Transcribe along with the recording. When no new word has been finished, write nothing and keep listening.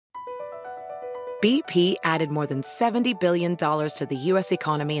BP added more than $70 billion to the U.S.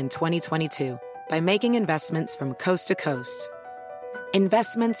 economy in 2022 by making investments from coast to coast.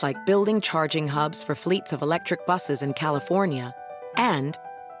 Investments like building charging hubs for fleets of electric buses in California and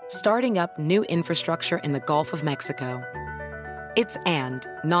starting up new infrastructure in the Gulf of Mexico. It's and,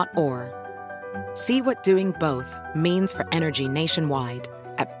 not or. See what doing both means for energy nationwide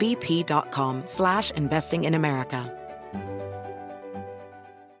at bp.com/investing in America.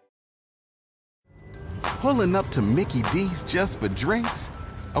 Pulling up to Mickey D's just for drinks?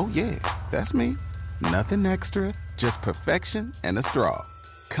 Oh yeah, that's me. Nothing extra, just perfection and a straw.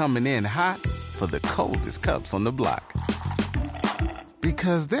 Coming in hot for the coldest cups on the block.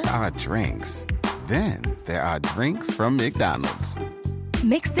 Because there are drinks. Then there are drinks from McDonald's.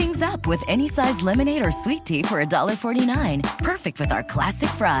 Mix things up with any size lemonade or sweet tea for $1.49. Perfect with our classic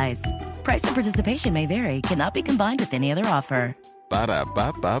fries. Price and participation may vary. Cannot be combined with any other offer.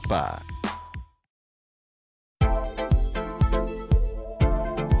 Ba-da-ba-ba-ba.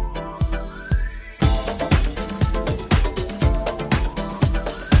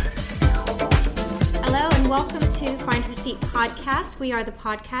 Welcome to Find Her Seat podcast. We are the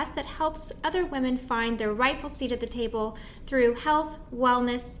podcast that helps other women find their rightful seat at the table through health,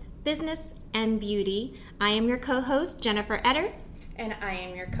 wellness, business, and beauty. I am your co-host, Jennifer Etter. And I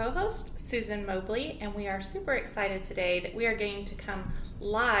am your co-host, Susan Mobley, and we are super excited today that we are getting to come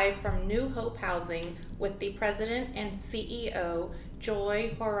live from New Hope Housing with the president and CEO,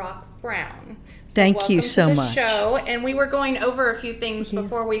 Joy Horrock Brown. Thank you so much. Welcome to the show. And we were going over a few things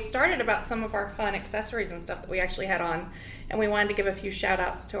before we started about some of our fun accessories and stuff that we actually had on. And we wanted to give a few shout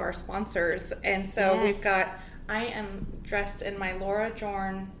outs to our sponsors. And so we've got, I am dressed in my Laura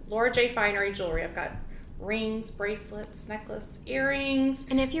J. Finery jewelry. I've got rings, bracelets, necklace, earrings.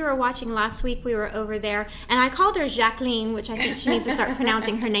 And if you were watching last week, we were over there, and I called her Jacqueline, which I think she needs to start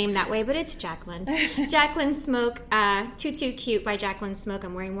pronouncing her name that way, but it's Jacqueline. Jacqueline Smoke, Too Cute by Jacqueline Smoke.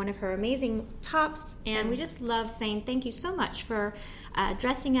 I'm wearing one of her amazing tops, and we just love saying thank you so much for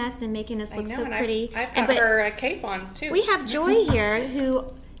dressing us and making us look so pretty. I've got her cape on, too. We have Joy here, who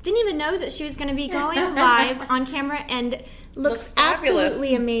didn't even know that she was going to be going live on camera, and looks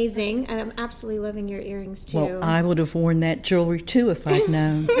absolutely amazing. I'm absolutely loving your earrings, too. Well, I would have worn that jewelry, too, if I'd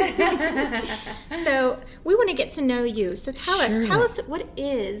known. So we want to get to know you. So tell us, what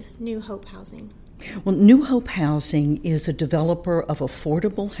is New Hope Housing? Well, New Hope Housing is a developer of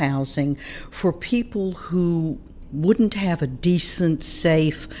affordable housing for people who wouldn't have a decent,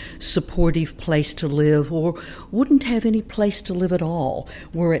 safe, supportive place to live, or wouldn't have any place to live at all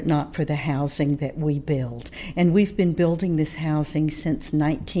were it not for the housing that we build. And we've been building this housing since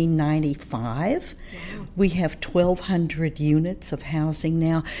 1995. Wow. We have 1,200 units of housing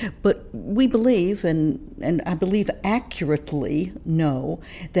now, but we believe, and I believe accurately know,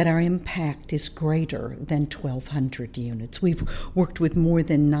 that our impact is greater than 1,200 units. We've worked with more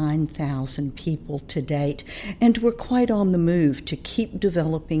than 9,000 people to date, and we're quite on the move to keep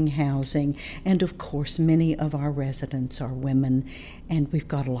developing housing, and of course many of our residents are women, and we've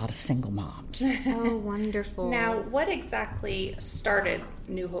got a lot of single moms. Oh, wonderful. Now, what exactly started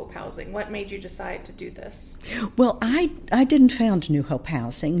New Hope Housing? What made you decide to do this? Well, I didn't found New Hope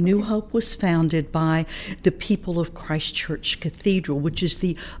Housing. New Hope was founded by the people of Christ Church Cathedral, which is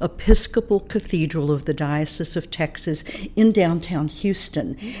the Episcopal Cathedral of the Diocese of Texas in downtown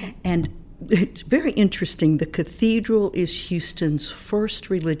Houston. And it's very interesting. The cathedral is Houston's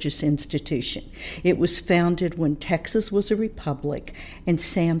first religious institution. It was founded when Texas was a republic, and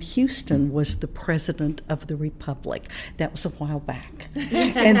Sam Houston was the president of the republic. That was a while back.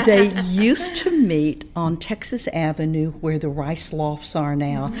 And they used to meet on Texas Avenue, where the Rice Lofts are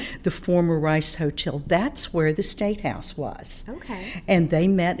now, the former Rice Hotel. That's where the State House was. Okay. And they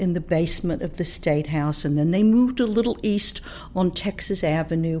met in the basement of the State House, and then they moved a little east on Texas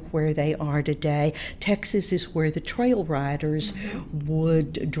Avenue, where they are today. Texas is where the trail riders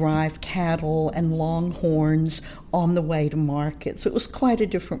would drive cattle and longhorns on the way to market. So it was quite a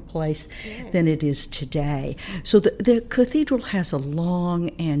different place than it is today. So the cathedral has a long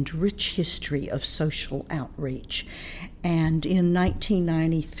and rich history of social outreach. And in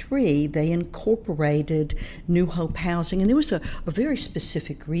 1993, they incorporated New Hope Housing. And there was a very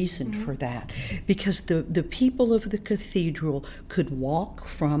specific reason for that, because the people of the cathedral could walk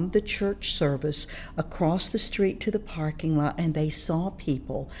from the church service across the street to the parking lot, and they saw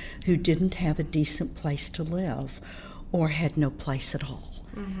people who didn't have a decent place to live or had no place at all.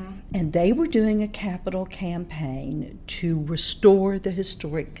 And they were doing a capital campaign to restore the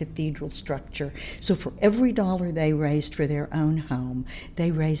historic cathedral structure. So for every dollar they raised for their own home,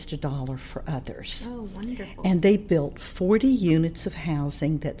 they raised $1 for others. Oh, wonderful. And they built 40 units of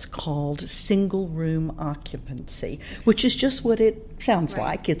housing that's called single room occupancy, which is just what it sounds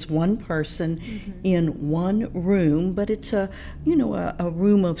like. It's one person in one room, but it's a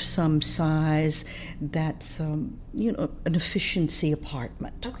room of some size that's an efficiency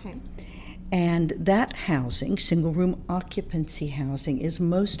apartment. Okay. And that housing, single room occupancy housing, is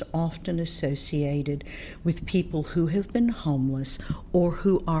most often associated with people who have been homeless or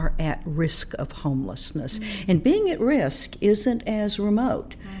who are at risk of homelessness. And being at risk isn't as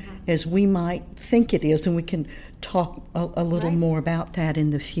remote as we might think it is, and we can talk a little more about that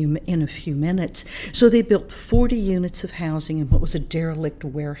in a few minutes. So they built 40 units of housing in what was a derelict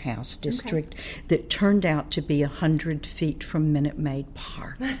warehouse district that turned out to be 100 feet from Minute Maid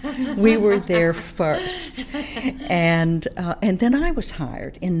Park. We were there first. And then I was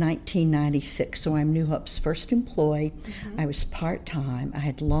hired in 1996, so I'm New Hope's first employee. I was part-time. I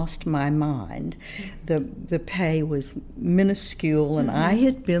had lost my mind. The pay was minuscule, and I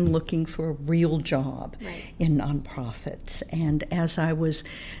had been looking for a real job in nonprofits. And as I was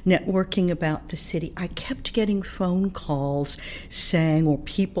networking about the city, I kept getting phone calls saying, or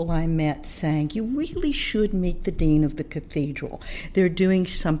people I met saying, you really should meet the dean of the cathedral. They're doing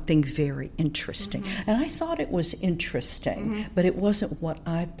something very interesting. And I thought it was interesting, but it wasn't what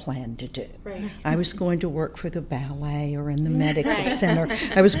I planned to do. I was going to work for the ballet or in the medical center.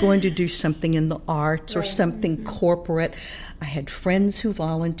 I was going to do something in the arts or something corporate. I had friends who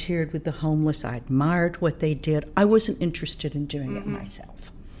volunteered with the homeless. I admired what they did. I wasn't interested in doing it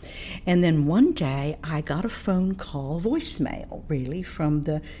myself. And then one day I got a phone call, voicemail really, from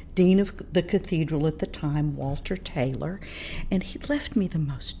the dean of the cathedral at the time, Walter Taylor, and he left me the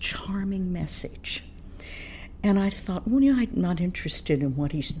most charming message. And I thought, well, I'm not interested in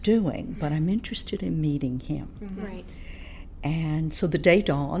what he's doing, but I'm interested in meeting him. Right. And so the day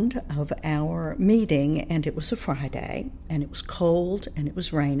dawned of our meeting, and it was a Friday, and it was cold, and it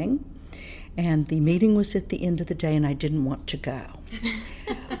was raining, and the meeting was at the end of the day, and I didn't want to go.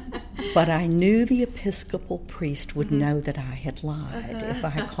 But I knew the Episcopal priest would know that I had lied if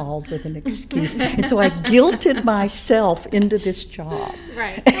I called with an excuse. And so I guilted myself into this job.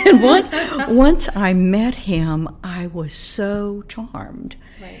 Right. And once I met him, I was so charmed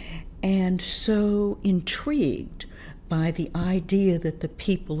and so intrigued by the idea that the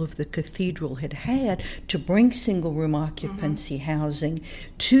people of the cathedral had to bring single-room occupancy housing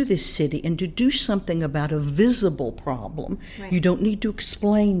to this city and to do something about a visible problem. You don't need to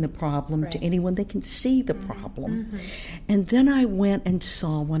explain the problem to anyone. They can see the problem. And then I went and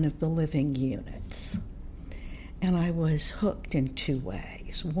saw one of the living units, and I was hooked in two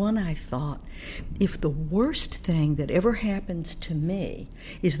ways. One, I thought, if the worst thing that ever happens to me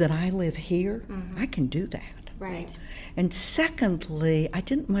is that I live here, I can do that. Right. And secondly, I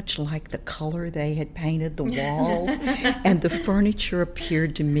didn't much like the color they had painted the walls, and the furniture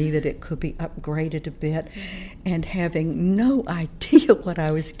appeared to me that it could be upgraded a bit. And having no idea what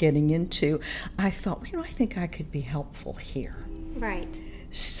I was getting into, I thought, I think I could be helpful here. Right.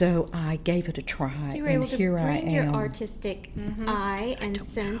 So I gave it a try, so you were able and here to bring I your am. artistic eye and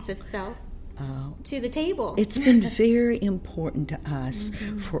sense of self to the table. It's been very important to us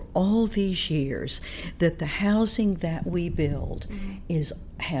for all these years that the housing that we build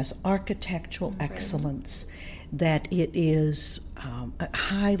has architectural excellence, that it is a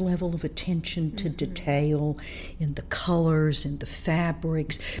high level of attention to detail in the colors and the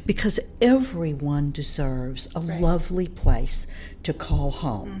fabrics, because everyone deserves a lovely place to call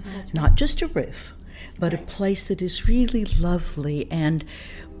home. Not just a roof, but a place that is really lovely. And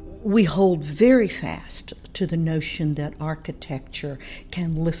we hold very fast to the notion that architecture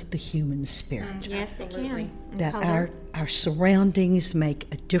can lift the human spirit. Yes, it can. That our surroundings make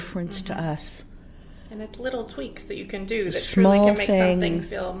a difference to us. And it's little tweaks that you can do that Small truly can make something things,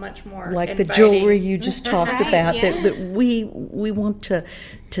 feel much more like inviting. the jewelry you just talked about. Yes. That we want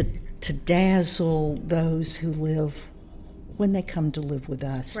to dazzle those who live when they come to live with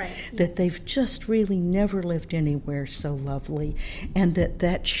us, that they've just really never lived anywhere so lovely, and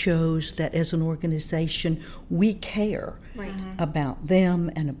that shows that as an organization we care about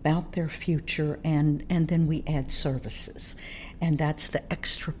them and about their future, and then we add services. And that's the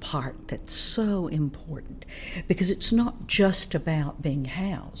extra part that's so important, because it's not just about being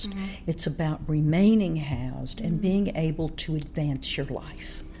housed. It's about remaining housed and being able to advance your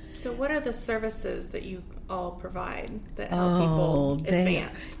life. So what are the services that you all provide that help people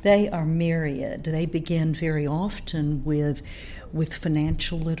advance? They are myriad. They begin very often with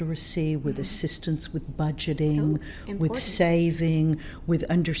financial literacy, with assistance with budgeting, with saving, with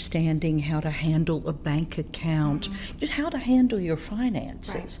understanding how to handle a bank account, just how to handle your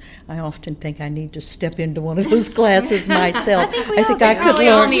finances. Right. I often think I need to step into one of those classes myself. I think I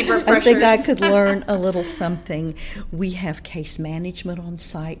could learn a little something. We have case management on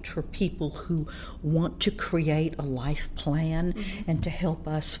site for people who want to create a life plan and to help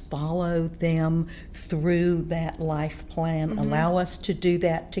us follow them through that life plan, allow us to do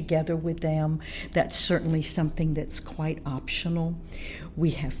that together with them. That's certainly something that's quite optional.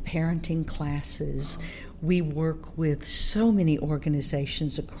 We have parenting classes. We work with so many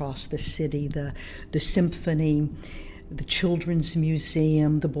organizations across the city, the Symphony, the Children's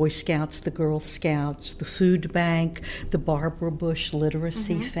Museum, the Boy Scouts, the Girl Scouts, the Food Bank, the Barbara Bush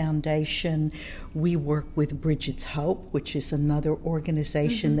Literacy Foundation. We work with Bridget's Hope, which is another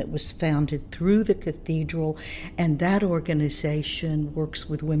organization that was founded through the cathedral, and that organization works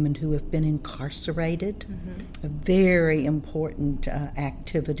with women who have been incarcerated. A very important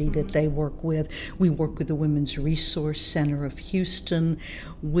activity that they work with. We work with the Women's Resource Center of Houston,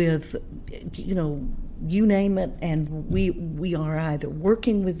 with, you name it, and we are either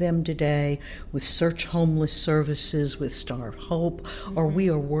working with them today with Search Homeless Services, with Star of Hope, or we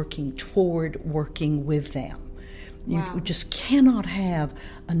are working toward working with them. You just cannot have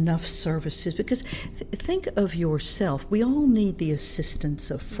enough services, because think of yourself. We all need the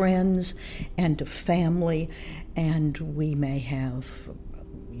assistance of friends and of family, and we may have,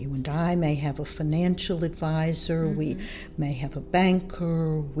 you and I may have a financial advisor, we may have a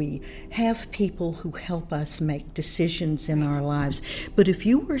banker, we have people who help us make decisions in our lives. But if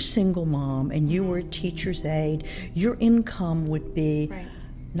you were a single mom and you were a teacher's aide, your income would be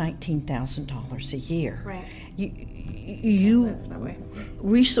 $19,000 a year. Right.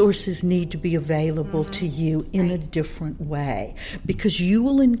 Resources need to be available to you in a different way, because you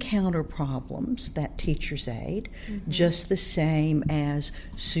will encounter problems, that teacher's aide, just the same as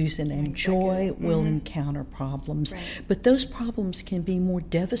Susan and Joy will encounter problems. But those problems can be more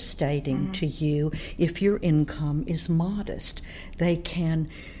devastating to you if your income is modest. They can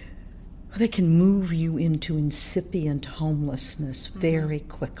move you into incipient homelessness very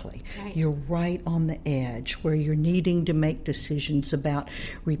quickly. You're right on the edge where you're needing to make decisions about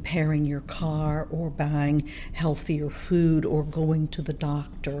repairing your car or buying healthier food or going to the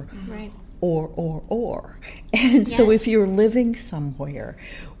doctor. Or. And so if you're living somewhere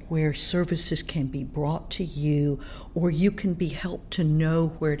where services can be brought to you, or you can be helped to know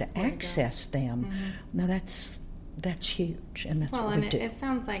where to access them, now that's huge, and that's what we do. It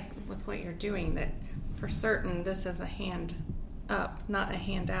sounds like with what you're doing that for certain this is a hand up, not a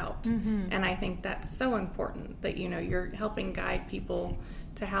handout. And I think that's so important that you're helping guide people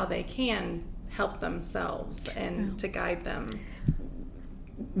to how they can help themselves and to guide them.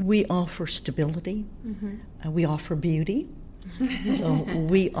 We offer stability. We offer beauty. So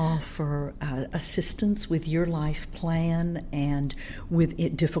we offer assistance with your life plan and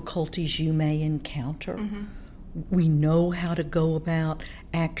with difficulties you may encounter. We know how to go about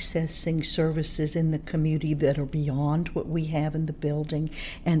accessing services in the community that are beyond what we have in the building,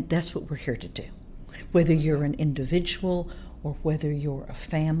 and that's what we're here to do. Whether you're an individual or whether you're a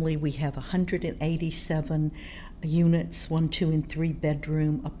family, we have 187 units, 1, 2, and 3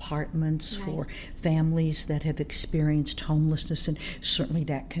 bedroom apartments for families that have experienced homelessness, and certainly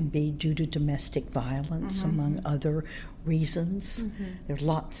that can be due to domestic violence, among other reasons. There are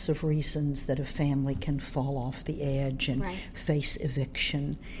lots of reasons that a family can fall off the edge and face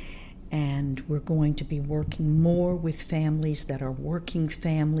eviction. And we're going to be working more with families that are working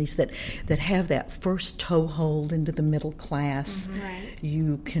families that have that first toehold into the middle class.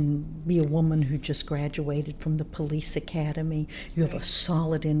 You can be a woman who just graduated from the police academy. You have a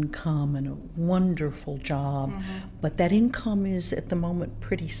solid income and a wonderful job, but that income is at the moment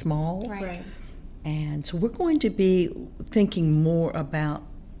pretty small. And so we're going to be thinking more about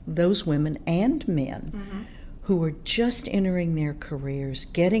those women and men who are just entering their careers,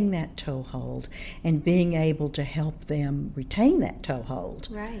 getting that toehold, and being able to help them retain that toehold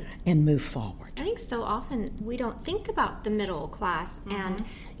and move forward. I think so often we don't think about the middle class. And,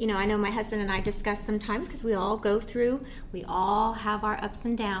 I know my husband and I discuss sometimes, because we all go through, we all have our ups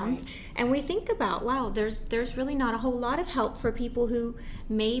and downs, and we think about, wow, there's really not a whole lot of help for people who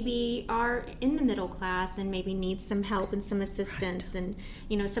maybe are in the middle class and maybe need some help and some assistance. And,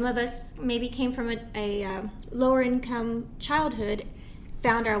 some of us maybe came from a lower income childhood,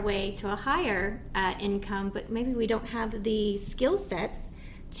 found our way to a higher income, but maybe we don't have the skill sets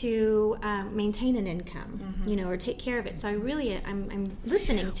to maintain an income, or take care of it. So I'm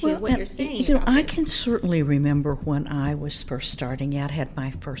listening to what you're saying. I can certainly remember when I was first starting out, had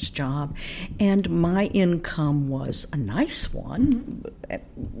my first job, and my income was a nice one,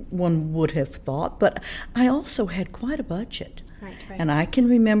 one would have thought, but I also had quite a budget. Right. And I can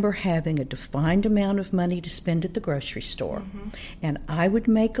remember having a defined amount of money to spend at the grocery store, and I would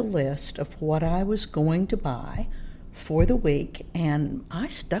make a list of what I was going to buy for the week, and I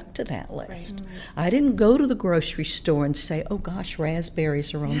stuck to that list. Right. I didn't go to the grocery store and say, oh gosh,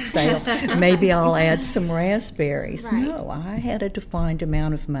 raspberries are on sale, maybe I'll add some raspberries. Right. No, I had a defined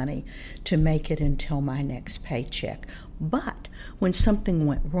amount of money to make it until my next paycheck. But when something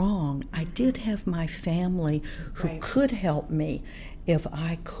went wrong, I did have my family who could help me if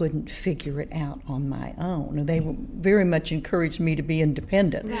I couldn't figure it out on my own. And they very much encouraged me to be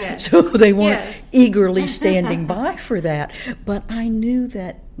independent. Yes. So they weren't eagerly standing by for that. But I knew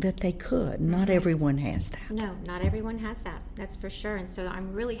that they could. Not everyone has that. No, not everyone has that. That's for sure. And so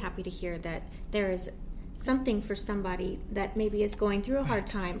I'm really happy to hear that there is something for somebody that maybe is going through a hard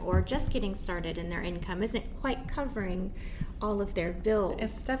time or just getting started and their income isn't quite covering all of their bills.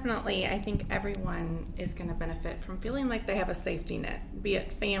 It's definitely, I think everyone is going to benefit from feeling like they have a safety net, be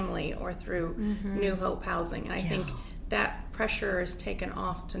it family or through New Hope Housing. And I think that pressure is taken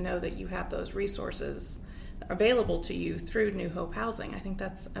off to know that you have those resources available to you through New Hope Housing. I think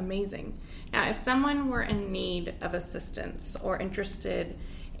that's amazing. Now, if someone were in need of assistance or interested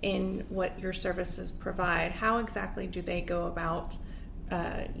in what your services provide, how exactly do they go about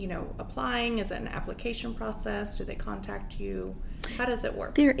applying? Is it an application process? Do they contact you? How does it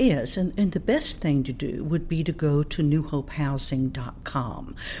work? There is, and the best thing to do would be to go to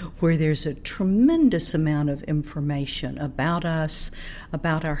newhopehousing.com, where there's a tremendous amount of information about us,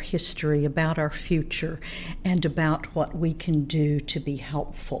 about our history, about our future, and about what we can do to be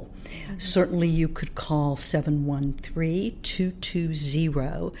helpful. Certainly you could call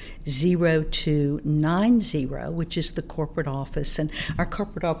 713-220-0290, which is the corporate office. And our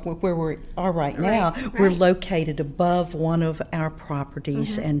corporate office, where we are right now, we're located above one of our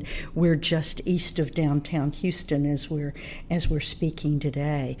properties, and we're just east of downtown Houston as we're speaking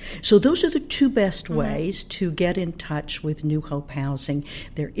today. So those are the two best ways to get in touch with New Hope Housing.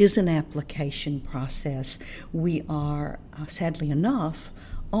 There is an application process. We are, sadly enough,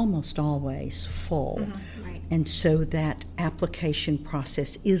 almost always full. And so that application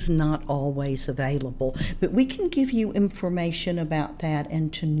process is not always available. But we can give you information about that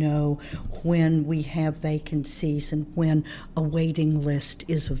and to know when we have vacancies and when a waiting list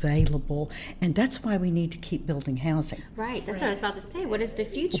is available. And that's why we need to keep building housing. Right. That's what I was about to say. What is the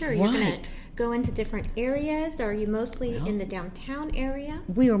future? Are you going to go into different areas? Or are you mostly in the downtown area?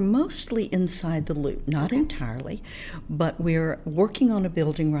 We are mostly inside the loop, not entirely, but we're working on a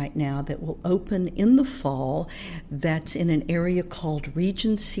building right now that will open in the fall. That's in an area called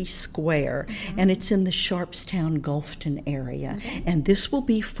Regency Square, and it's in the Sharpstown, Gulfton area. And this will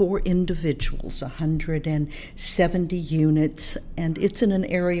be for individuals, 170 units, and it's in an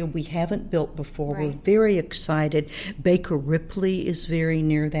area we haven't built before. We're very excited. Baker Ripley is very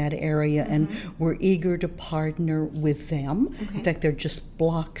near that area, and we're eager to partner with them. In fact, they're just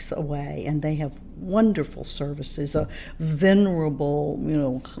blocks away, and they have wonderful services, a venerable,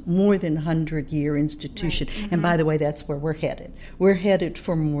 more than 100-year institution. And by the way, that's where we're headed. We're headed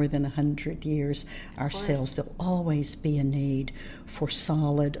for more than 100 years ourselves. There'll always be a need for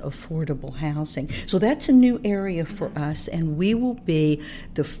solid, affordable housing. So that's a new area for us, and we will be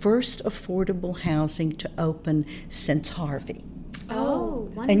the first affordable housing to open since Harvey. Oh,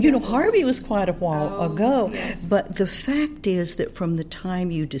 wonderful. And Harvey was quite a while ago, but the fact is that from the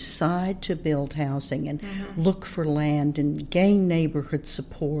time you decide to build housing and look for land and gain neighborhood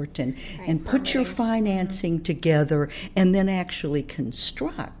support and put your financing together and then actually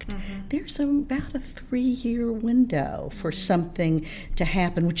construct, there's about a 3-year window for something to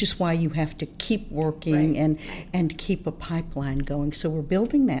happen, which is why you have to keep working and keep a pipeline going. So we're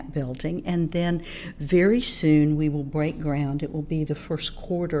building that building, and then very soon we will break ground. It will be the first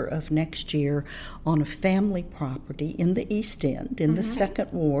quarter of next year on a family property in the East End, in the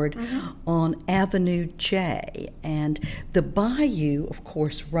 2nd Ward, on Avenue J. And the bayou, of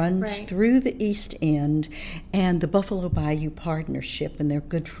course, runs through the East End, and the Buffalo Bayou Partnership, and they're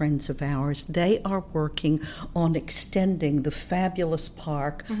good friends of ours, they are working on extending the fabulous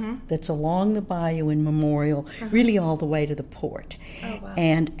park that's along the bayou in Memorial, really all the way to the port.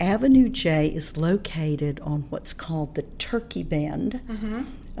 And Avenue J is located on what's called the Turkey Bend,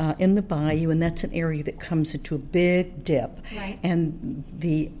 in the bayou, and that's an area that comes into a big dip. Right. And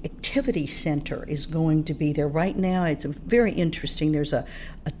the activity center is going to be there. Right now, it's very interesting. There's a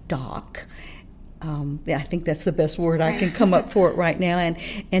dock. I think that's the best word I can come up for it right now.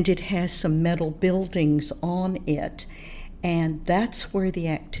 And it has some metal buildings on it. And that's where the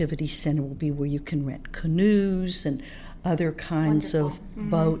activity center will be, where you can rent canoes and other kinds of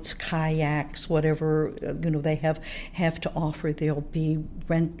boats, kayaks, whatever they have to offer. There'll be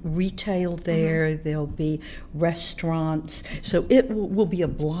retail there. There'll be restaurants. So it will be a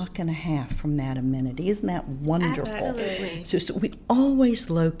block and a half from that amenity. Isn't that wonderful? Absolutely. So we always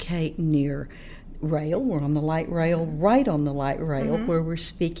locate near rail. We're on the light rail, right on the light rail where we're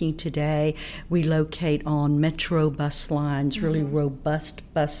speaking today. We locate on metro bus lines, really robust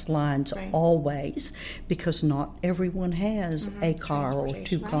bus lines always, because not everyone has a car or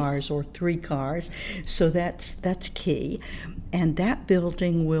two cars or three cars. So that's key. And that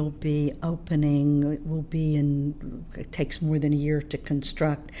building will be opening, it takes more than a year to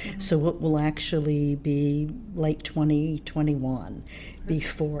construct, so it will actually be late 2021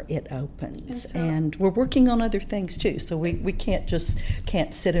 before it opens. And we're working on other things too, so we can't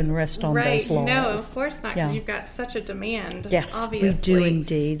sit and rest on those laurels. No, of course not, because you've got such a demand. Yes, obviously. we do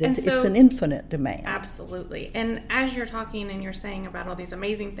indeed. And it's an infinite demand. Absolutely. And as you're talking and you're saying about all these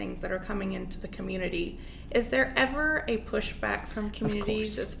amazing things that are coming into the community, is there ever a pushback from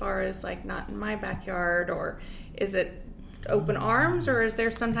communities as far as like, not in my backyard, or is it open arms, or is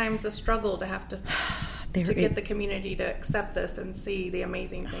there sometimes a struggle to have to get the community to accept this and see the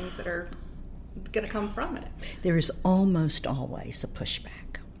amazing things that are going to come from it? There is almost always a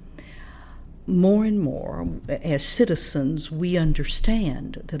pushback. More and more, as citizens, we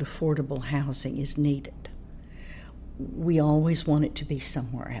understand that affordable housing is needed. We always want it to be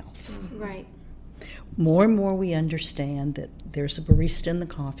somewhere else. Right. More and more we understand that there's a barista in the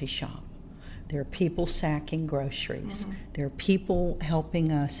coffee shop. There are people sacking groceries. There are people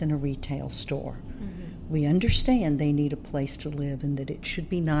helping us in a retail store. We understand they need a place to live, and that it should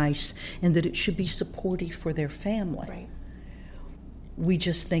be nice, and that it should be supportive for their family. Right. We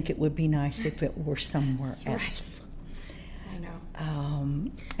just think it would be nice if it were somewhere else. I know.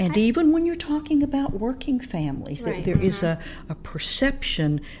 And even when you're talking about working families, there is a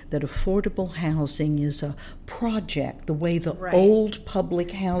perception that affordable housing is a project, the way the old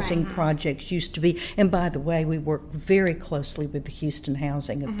public housing projects used to be. And by the way, we work very closely with the Houston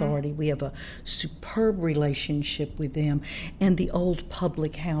Housing Authority. We have a superb relationship with them. And the old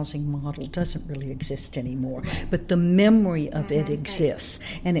public housing model doesn't really exist anymore. But the memory of it exists,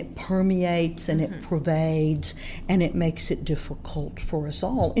 and it permeates, and it pervades, and it makes it difficult for us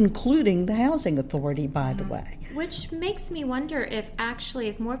all, including the Housing Authority, by the way. Which makes me wonder if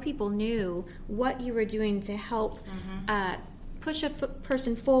more people knew what you were doing to help push a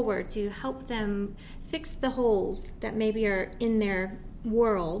person forward, to help them fix the holes that maybe are in their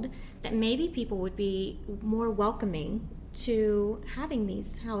world, that maybe people would be more welcoming to having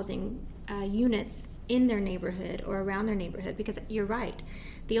these housing units in their neighborhood or around their neighborhood. Because you're right,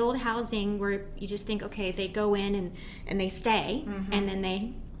 the old housing where you just think, okay, they go in and they stay, and then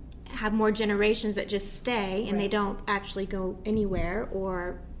they have more generations that just stay, and they don't actually go anywhere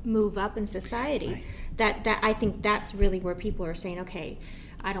or move up in society. That I think that's really where people are saying, okay,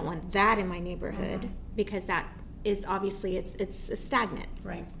 I don't want that in my neighborhood, because that is obviously it's stagnant.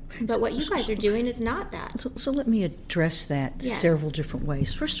 Right. But what you guys are doing is not that. So let me address that several different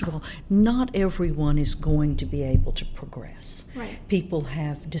ways. First of all, not everyone is going to be able to progress. Right. People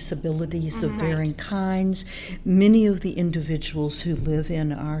have disabilities of varying kinds. Many of the individuals who live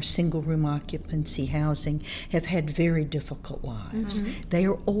in our single-room occupancy housing have had very difficult lives. They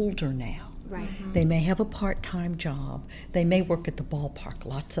are older now. Right. They may have a part-time job. They may work at the ballpark.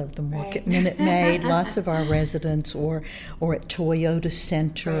 Lots of them work at Minute Maid. Lots of our residents, or at Toyota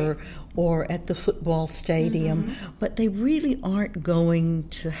Center, or at the football stadium. But they really aren't going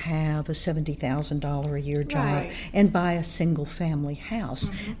to have a $70,000 a year job and buy a single-family house.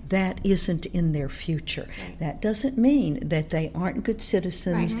 That isn't in their future. That doesn't mean that they aren't good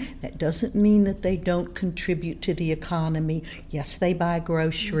citizens. That doesn't mean that they don't contribute to the economy. Yes, they buy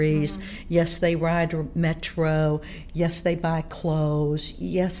groceries. Yes, they ride a metro. Yes, they buy clothes.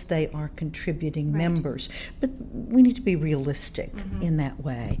 Yes, they are contributing members. But we need to be realistic in that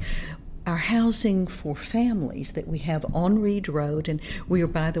way. Our housing for families that we have on Reed Road, and we are,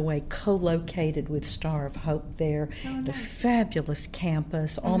 by the way, co-located with Star of Hope there, at a fabulous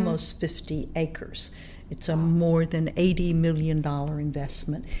campus, almost 50 acres. It's a more than $80 million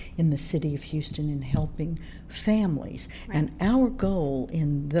investment in the city of Houston in helping families. Right. And our goal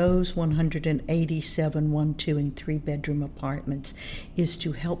in those 187 1, 2, and 3 bedroom apartments is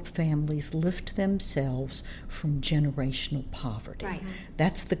to help families lift themselves from generational poverty. Right.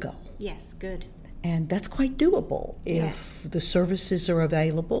 That's the goal. Yes, good. And that's quite doable if the services are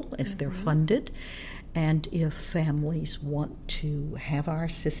available, if they're funded, and if families want to have our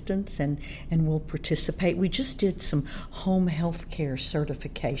assistance and will participate. We just did some home health care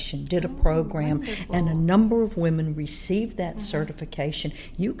certification, did a program, wonderful. And a number of women received that certification.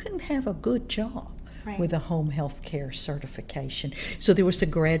 You can have a good job. Right. With a home health care certification. So there was a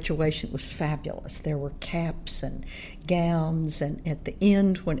graduation. It was fabulous. There were caps and gowns, and at the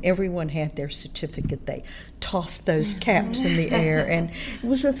end, when everyone had their certificate, they tossed those caps in the air, and it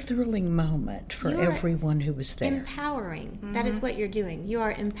was a thrilling moment for everyone who was there. Empowering. That is what you're doing. You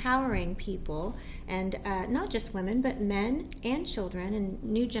are empowering people, and not just women, but men and children and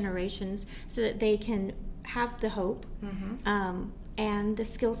new generations, so that they can have the hope and the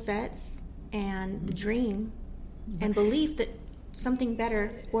skill sets and the dream and belief that something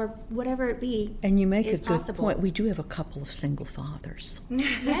better or whatever it be and you make is a good possible. point. We do have a couple of single fathers.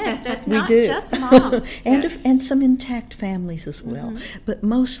 Yes, that's we not do. just moms. and some intact families as well, but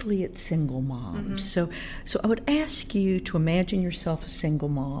mostly it's single moms. So I would ask you to imagine yourself a single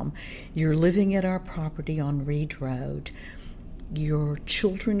mom. You're living at our property on Reed Road. Your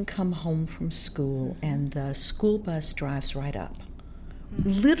children come home from school and the school bus drives right up.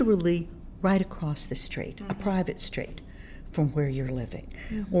 Literally right across the street, a private street from where you're living.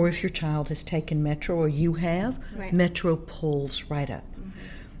 Or if your child has taken Metro, or you have, Metro pulls right up.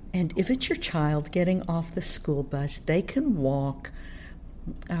 And if it's your child getting off the school bus, they can walk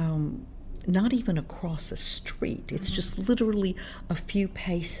not even across a street. It's just literally a few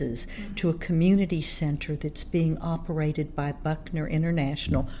paces to a community center that's being operated by Buckner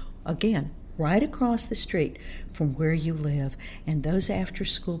International. Again, right across the street from where you live, and those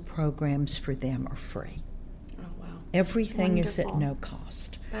after-school programs for them are free. Oh, wow. Everything is at no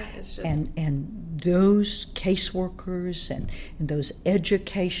cost. That is just... And those caseworkers and those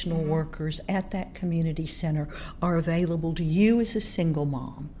educational workers at that community center are available to you as a single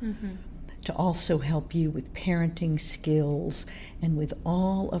mom to also help you with parenting skills and with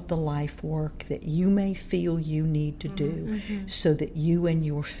all of the life work that you may feel you need to do so that you and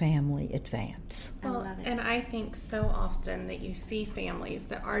your family advance. Well, I love it. And I think so often that you see families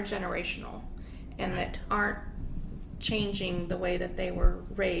that are generational and that aren't changing the way that they were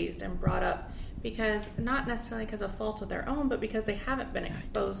raised and brought up, because not necessarily because of fault of their own, but because they haven't been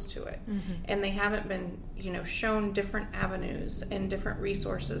exposed to it and they haven't been, shown different avenues and different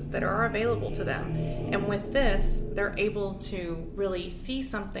resources that are available to them. And with this, they're able to really see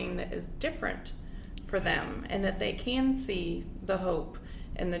something that is different for them, and that they can see the hope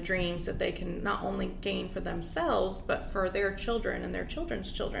and the dreams that they can not only gain for themselves, but for their children and their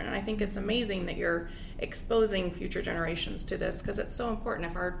children's children. And I think it's amazing that you're exposing future generations to this, because it's so important.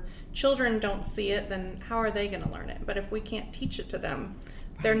 If our children don't see it, then how are they going to learn it? But if we can't teach it to them,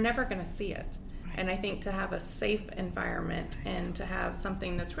 they're never going to see it. And I think to have a safe environment and to have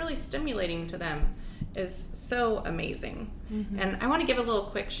something that's really stimulating to them is so amazing. And I want to give a little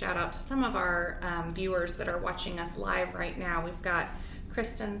quick shout out to some of our viewers that are watching us live right now. We've got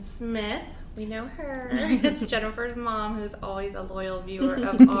Kristen Smith. We know her. It's Jennifer's mom, who's always a loyal viewer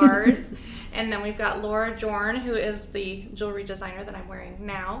of ours. And then we've got Laura Jorn, who is the jewelry designer that I'm wearing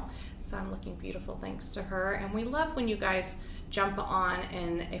now. So I'm looking beautiful thanks to her. And we love when you guys jump on,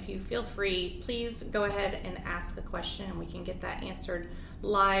 and if you feel free, please go ahead and ask a question, and we can get that answered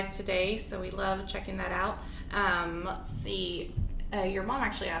live today. So we love checking that out. Let's see. Your mom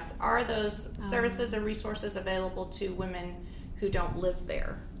actually asked, are those services and resources available to women who don't live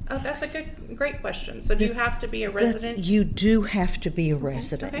there? Oh, that's a great question. So do you have to be a resident? You do have to be a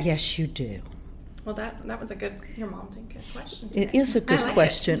resident. Okay. Yes, you do. Well, that was your mom did a good question today. It is a good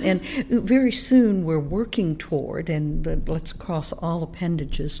question. And very soon we're working toward, and let's cross all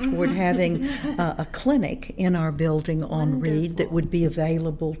appendages, toward having a clinic in our building on Reed that would be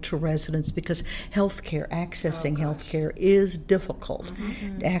available to residents, because accessing healthcare is difficult.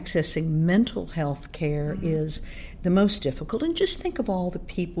 Accessing mental health care is the most difficult. And just think of all the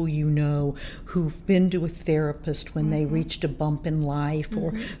people you know who've been to a therapist when they reached a bump in life,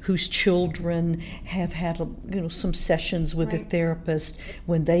 or whose children have had some sessions with a therapist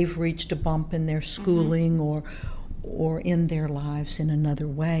when they've reached a bump in their schooling, or or in their lives in another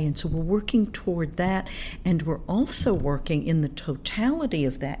way. And so we're working toward that, and we're also working in the totality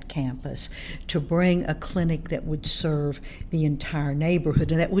of that campus to bring a clinic that would serve the entire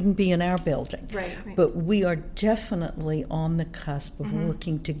neighborhood. And that wouldn't be in our building. Right. But we are definitely on the cusp of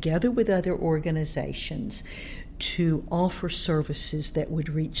working together with other organizations to offer services that would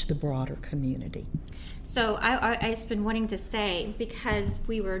reach the broader community. So I've just been wanting to say, because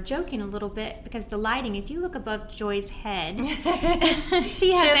we were joking a little bit, because the lighting, if you look above Joy's head,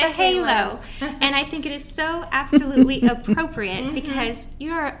 she has a halo. And I think it is so absolutely appropriate because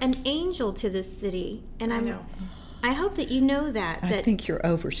you're an angel to this city. And I hope that you know that. I think you're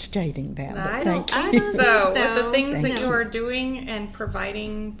overstating that. I but don't think so. With the things that you are doing and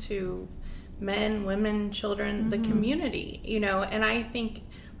providing to men, women, children, the community, and I think,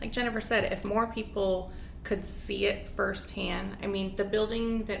 like Jennifer said, if more people could see it firsthand. I mean, the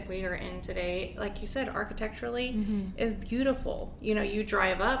building that we are in today, like you said, architecturally is beautiful. You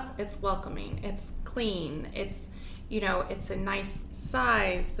drive up, it's welcoming, it's clean, it's a nice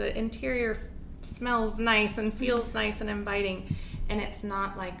size. The interior smells nice and feels nice and inviting, and it's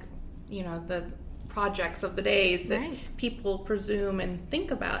not like, the projects of the days that people presume and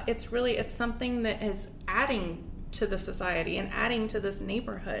think about. It's something that is adding to the society and adding to this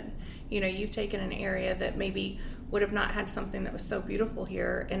neighborhood. You've taken an area that maybe would have not had something that was so beautiful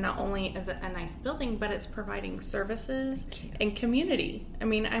here, and not only is it a nice building, but it's providing services and community. I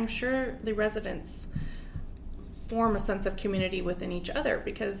mean, I'm sure the residents form a sense of community within each other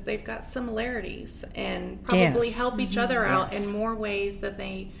because they've got similarities and probably help each other out in more ways that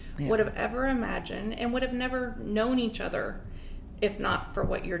they would have ever imagined and would have never known each other if not for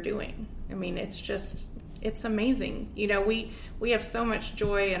what you're doing. I mean, it's amazing. We have so much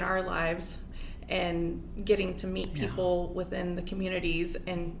joy in our lives and getting to meet people within the communities.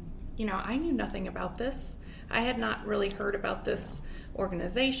 And, I knew nothing about this. I had not really heard about this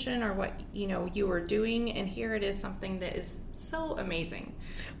organization or what, you were doing. And here it is, something that is so amazing.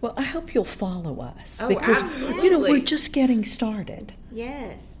 Well, I hope you'll follow us. Oh, because, absolutely. we're just getting started.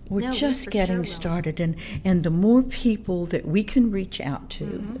 Yes. We're just getting started, and the more people that we can reach out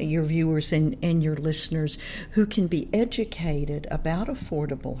to, your viewers and your listeners, who can be educated about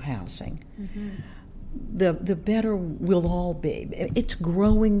affordable housing, the better we'll all be. It's a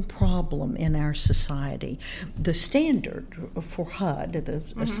growing problem in our society. The standard for HUD,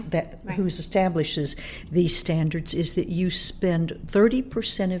 who establishes these standards, is that you spend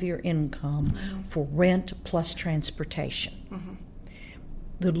 30% of your income for rent plus transportation.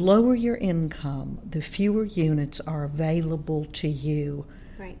 The lower your income, the fewer units are available to you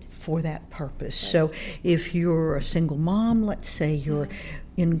for that purpose. So if you're a single mom, let's say your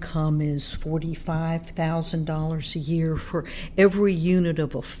income is $45,000 a year, for every unit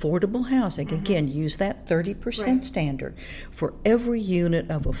of affordable housing, again, use that 30% standard, for every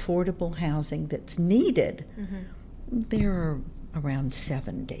unit of affordable housing that's needed, there are around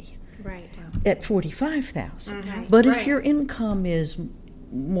 70 at $45,000. But if your income is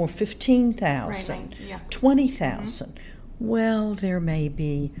more 15,000, 20,000, well, there may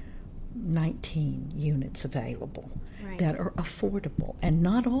be 19 units available that are affordable, and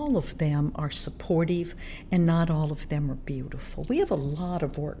not all of them are supportive, and not all of them are beautiful. We have a lot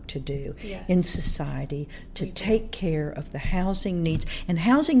of work to do in society to take care of the housing needs, and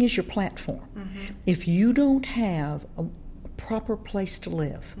housing is your platform. If you don't have a proper place to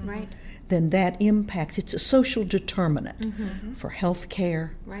live, then that impacts. It's a social determinant for health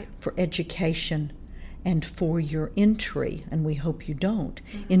care, for education, and for your entry, and we hope you don't,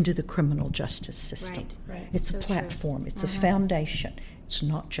 into the criminal justice system. It's a platform. It's a foundation. It's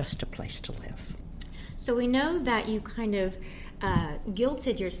not just a place to live. So we know that you kind of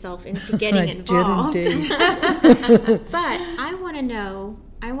guilted yourself into getting involved. I did indeed. But I want to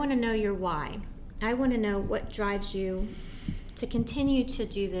know your why. I want to know what drives you to continue to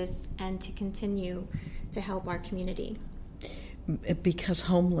do this and to continue to help our community. Because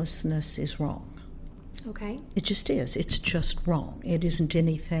homelessness is wrong. Okay. It just is. It's just wrong. It isn't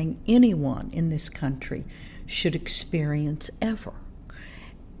anything anyone in this country should experience ever.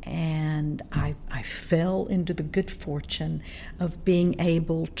 And I fell into the good fortune of being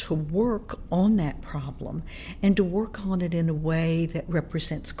able to work on that problem and to work on it in a way that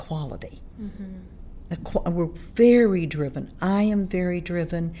represents quality. We're very driven. I am very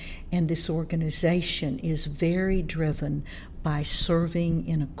driven, and this organization is very driven by serving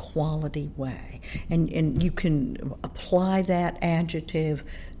in a quality way. And you can apply that adjective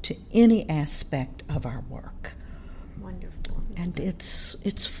to any aspect of our work. Wonderful. And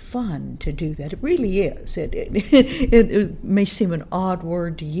it's fun to do that. It really is. It may seem an odd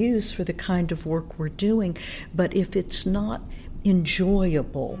word to use for the kind of work we're doing, but if it's not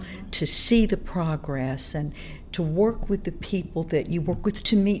enjoyable to see the progress and to work with the people that you work with,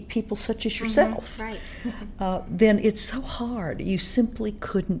 to meet people such as yourself, right. Then it's so hard. You simply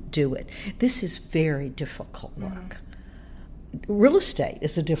couldn't do it. This is very difficult work. Real estate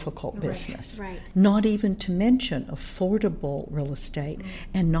is a difficult business. Right. Not even to mention affordable real estate,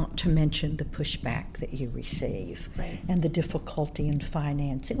 and not to mention the pushback that you receive, and the difficulty in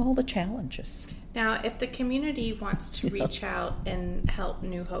financing, all the challenges. Now, if the community wants to reach out and help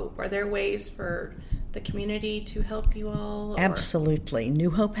New Hope, are there ways for the community to help you all? Absolutely.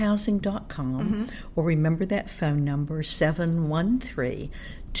 NewHopeHousing.com, or remember that phone number,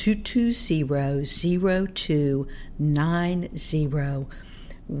 713-220-0290.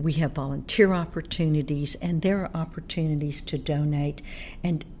 We have volunteer opportunities, and there are opportunities to donate,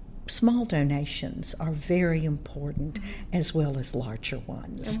 and small donations are very important, as well as larger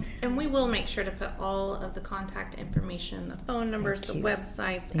ones. And we will make sure to put all of the contact information, the phone numbers, the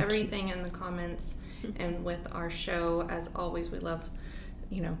websites, everything in the comments. And with our show, as always, we love,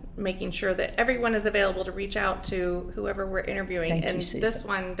 making sure that everyone is available to reach out to whoever we're interviewing. Thank you, this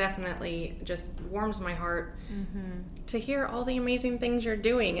one definitely just warms my heart to hear all the amazing things you're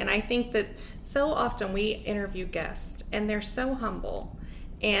doing. And I think that so often we interview guests, and they're so humble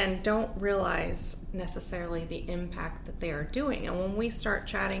and don't realize necessarily the impact that they are doing. And when we start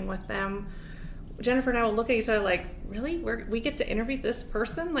chatting with them, Jennifer and I will look at each other like, really? We get to interview this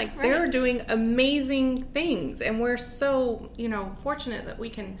person? Like, they're doing amazing things. And we're so, fortunate that we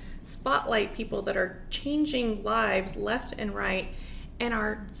can spotlight people that are changing lives left and right and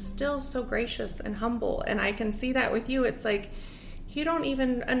are still so gracious and humble. And I can see that with you. It's like, you don't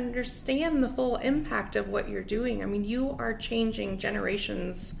even understand the full impact of what you're doing. I mean, you are changing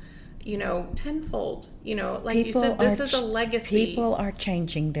generations, tenfold. Like you said, this is a legacy. People are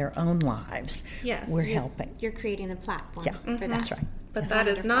changing their own lives. Yes. We're helping. You're creating a platform for that. That's right. But that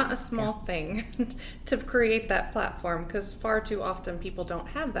is not a small thing to create that platform, because far too often people don't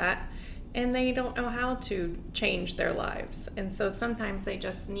have that, and they don't know how to change their lives. And so sometimes they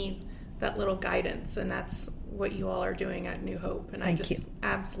just need that little guidance, and that's what you all are doing at New Hope. And I just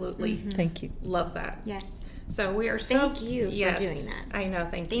absolutely Thank you. Love that. Yes. So we are Thank you for doing that. I know,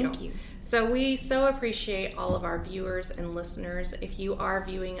 thank you. Thank you. So we so appreciate all of our viewers and listeners. If you are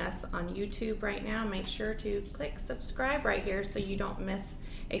viewing us on YouTube right now, make sure to click subscribe right here so you don't miss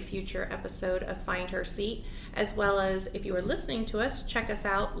a future episode of Find Her Seat. As well as, if you are listening to us, check us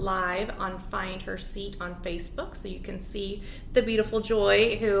out live on Find Her Seat on Facebook, so you can see the beautiful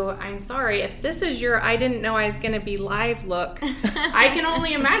Joy, who, I'm sorry, if this is your I didn't know I was going to be live look, I can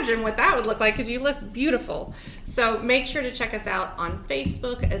only imagine what that would look like, because you look beautiful. So make sure to check us out on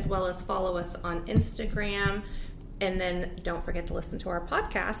Facebook, as well as follow us on Instagram. And then don't forget to listen to our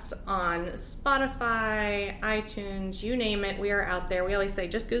podcast on Spotify, iTunes, you name it. We are out there. We always say,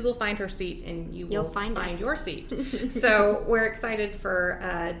 just Google Find Her Seat and you'll find your seat. So we're excited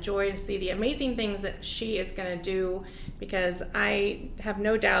for Joy to see the amazing things that she is going to do, because I have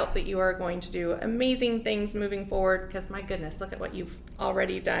no doubt that you are going to do amazing things moving forward, because my goodness, look at what you've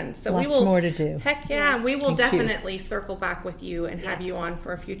already done. So Lots we will more to do. Heck yeah, we will definitely circle back with you and have you on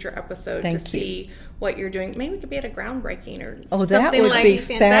for a future episode to see what you're doing. Maybe we could be at a groundbreaking or that would like be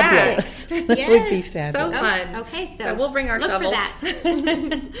fabulous. That would be fabulous. So fun. Okay, so we'll bring our shovels. For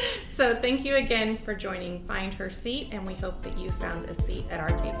that. So thank you again for joining Find Her Seat, and we hope that you found a seat at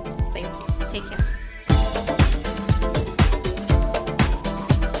our table. Thank you. Take care.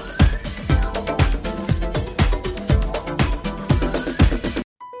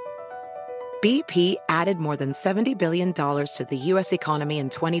 BP added more than $70 billion to the U.S. economy in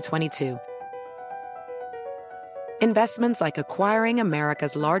 2022. Investments like acquiring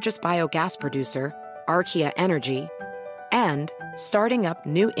America's largest biogas producer, Archaea Energy, and starting up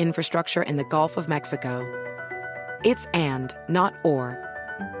new infrastructure in the Gulf of Mexico. It's and, not or.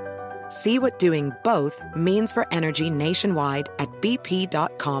 See what doing both means for energy nationwide at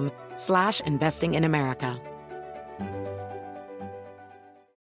bp.com/investing in America.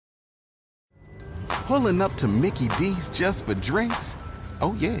 Pulling up to Mickey D's just for drinks?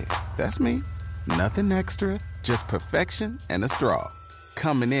 Oh yeah, that's me. Nothing extra, just perfection and a straw.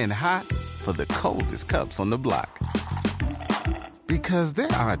 Coming in hot for the coldest cups on the block. Because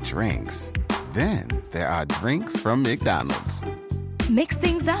there are drinks. Then there are drinks from McDonald's. Mix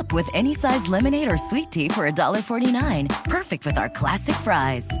things up with any size lemonade or sweet tea for $1.49. Perfect with our classic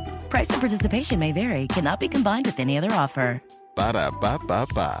fries. Price and participation may vary. Cannot be combined with any other offer.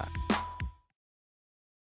 Ba-da-ba-ba-ba.